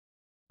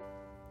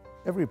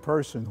Every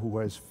person who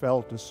has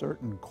felt a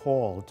certain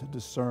call to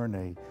discern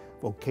a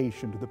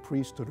vocation to the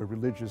priesthood or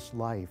religious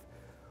life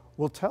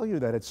will tell you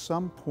that at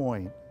some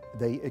point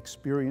they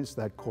experience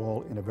that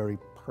call in a very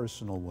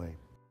personal way.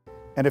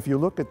 And if you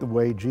look at the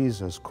way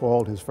Jesus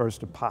called his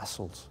first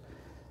apostles,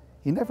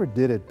 he never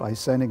did it by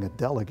sending a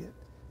delegate.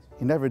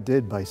 He never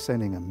did by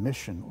sending a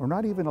mission or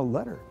not even a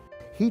letter.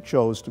 He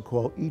chose to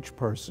call each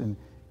person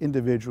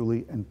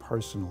individually and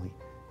personally,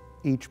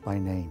 each by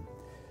name.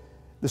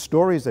 The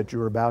stories that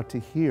you're about to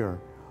hear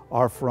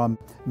are from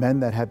men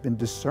that have been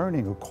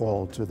discerning a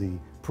call to the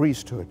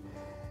priesthood.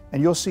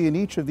 And you'll see in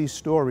each of these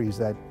stories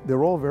that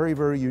they're all very,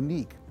 very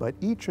unique, but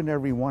each and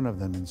every one of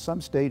them in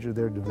some stage of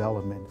their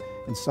development,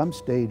 in some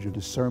stage of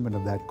discernment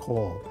of that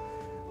call,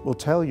 will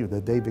tell you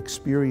that they've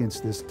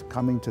experienced this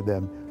coming to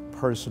them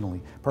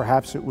personally.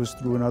 Perhaps it was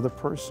through another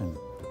person,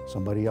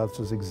 somebody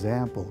else's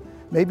example,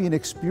 maybe an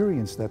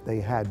experience that they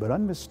had, but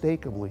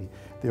unmistakably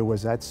there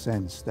was that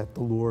sense that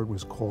the Lord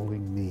was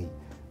calling me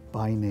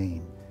by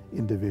name,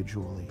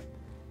 individually,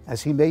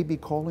 as he may be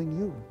calling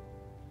you.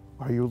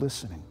 Are you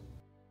listening?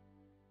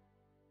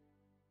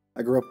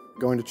 I grew up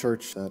going to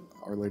church at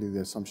Our Lady of the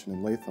Assumption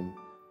in Latham.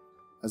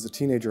 As a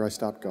teenager, I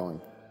stopped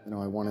going.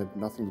 I wanted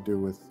nothing to do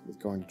with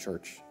going to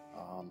church.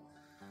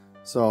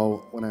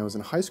 So when I was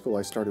in high school,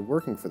 I started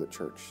working for the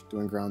church,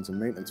 doing grounds and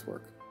maintenance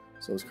work.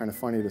 So it was kind of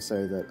funny to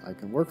say that I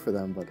can work for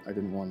them, but I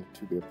didn't want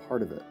to be a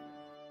part of it.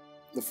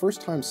 The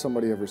first time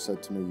somebody ever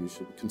said to me, you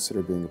should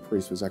consider being a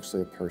priest, was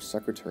actually a parish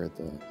secretary at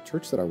the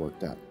church that I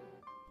worked at.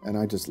 And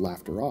I just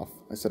laughed her off.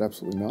 I said,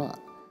 absolutely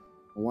not.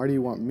 Well, why do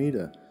you want me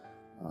to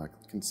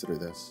consider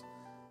this?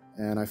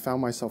 And I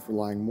found myself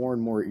relying more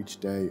and more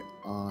each day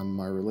on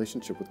my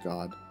relationship with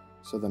God.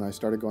 So then I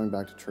started going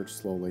back to church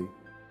slowly,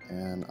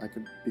 and I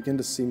could begin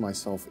to see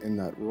myself in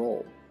that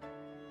role.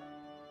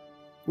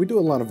 We do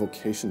a lot of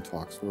vocation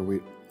talks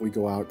where we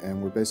go out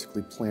and we're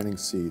basically planting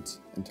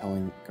seeds and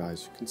telling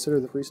guys, consider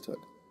the priesthood.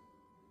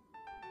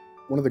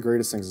 One of the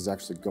greatest things is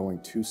actually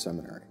going to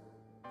seminary,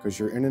 because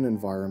you're in an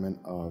environment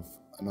of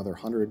another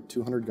 100,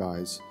 200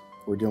 guys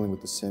who are dealing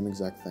with the same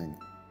exact thing.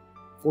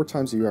 4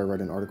 times a year I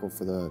write an article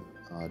for the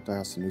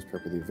diocesan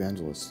newspaper, The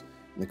Evangelist,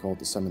 and they call it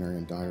the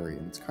Seminarian Diary.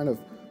 And it's kind of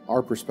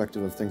our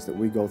perspective of things that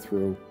we go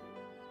through.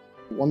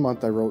 One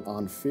month I wrote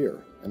on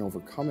fear and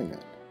overcoming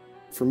it.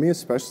 For me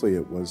especially,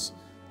 it was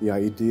the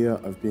idea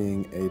of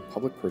being a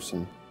public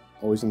person,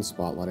 always in the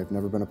spotlight. I've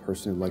never been a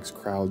person who likes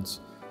crowds,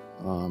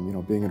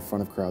 being in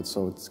front of crowds.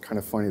 So it's kind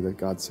of funny that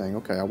God's saying,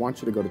 okay, I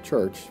want you to go to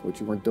church, which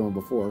you weren't doing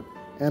before,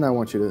 and I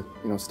want you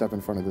to, step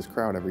in front of this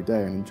crowd every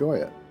day and enjoy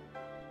it.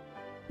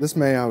 This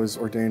May I was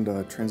ordained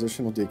a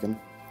transitional deacon,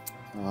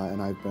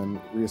 and I've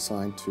been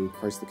reassigned to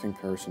Christ the King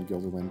Parish in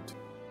Guilderland.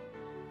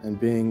 And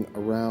being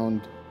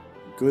around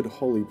good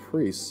holy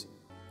priests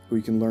who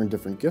you can learn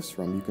different gifts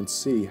from, you can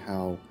see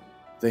how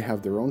they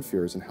have their own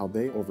fears and how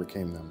they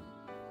overcame them.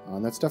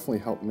 And that's definitely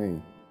helped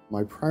me.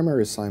 My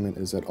primary assignment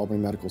is at Albany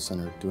Medical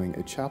Center doing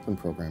a chaplain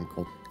program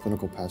called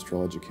Clinical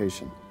Pastoral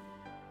Education.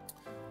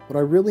 What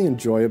I really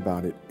enjoy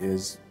about it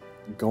is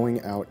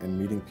going out and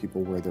meeting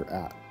people where they're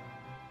at,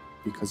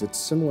 because it's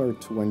similar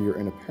to when you're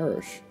in a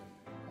parish.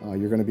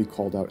 You're going to be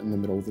called out in the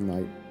middle of the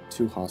night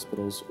to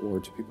hospitals or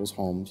to people's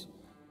homes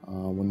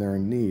when they're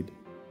in need.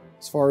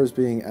 As far as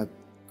being at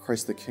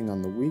Christ the King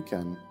on the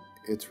weekend,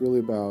 it's really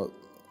about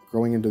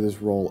growing into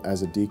this role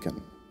as a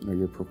deacon.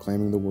 You're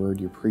proclaiming the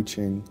word, you're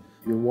preaching,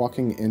 you're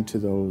walking into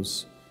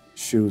those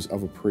shoes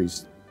of a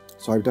priest.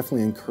 So I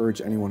definitely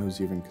encourage anyone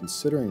who's even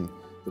considering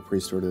the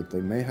priesthood that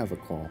they may have a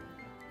call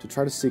to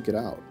try to seek it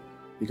out,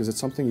 because it's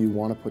something you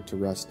want to put to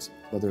rest,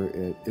 whether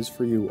it is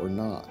for you or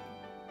not.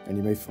 And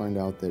you may find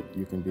out that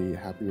you can be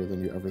happier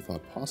than you ever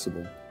thought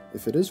possible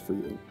if it is for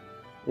you.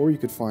 Or you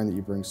could find that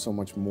you bring so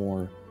much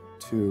more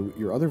to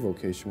your other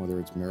vocation, whether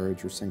it's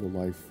marriage or single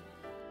life.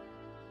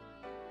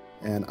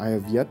 And I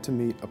have yet to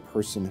meet a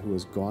person who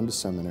has gone to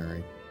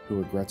seminary who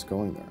regrets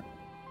going there.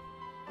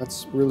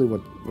 That's really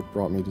what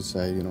brought me to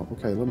say,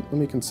 okay, let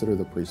me consider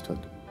the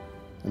priesthood.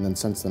 And then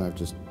since then I've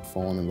just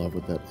fallen in love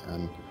with it,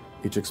 and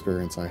each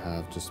experience I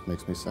have just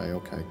makes me say,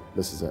 okay,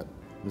 this is it.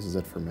 This is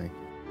it for me.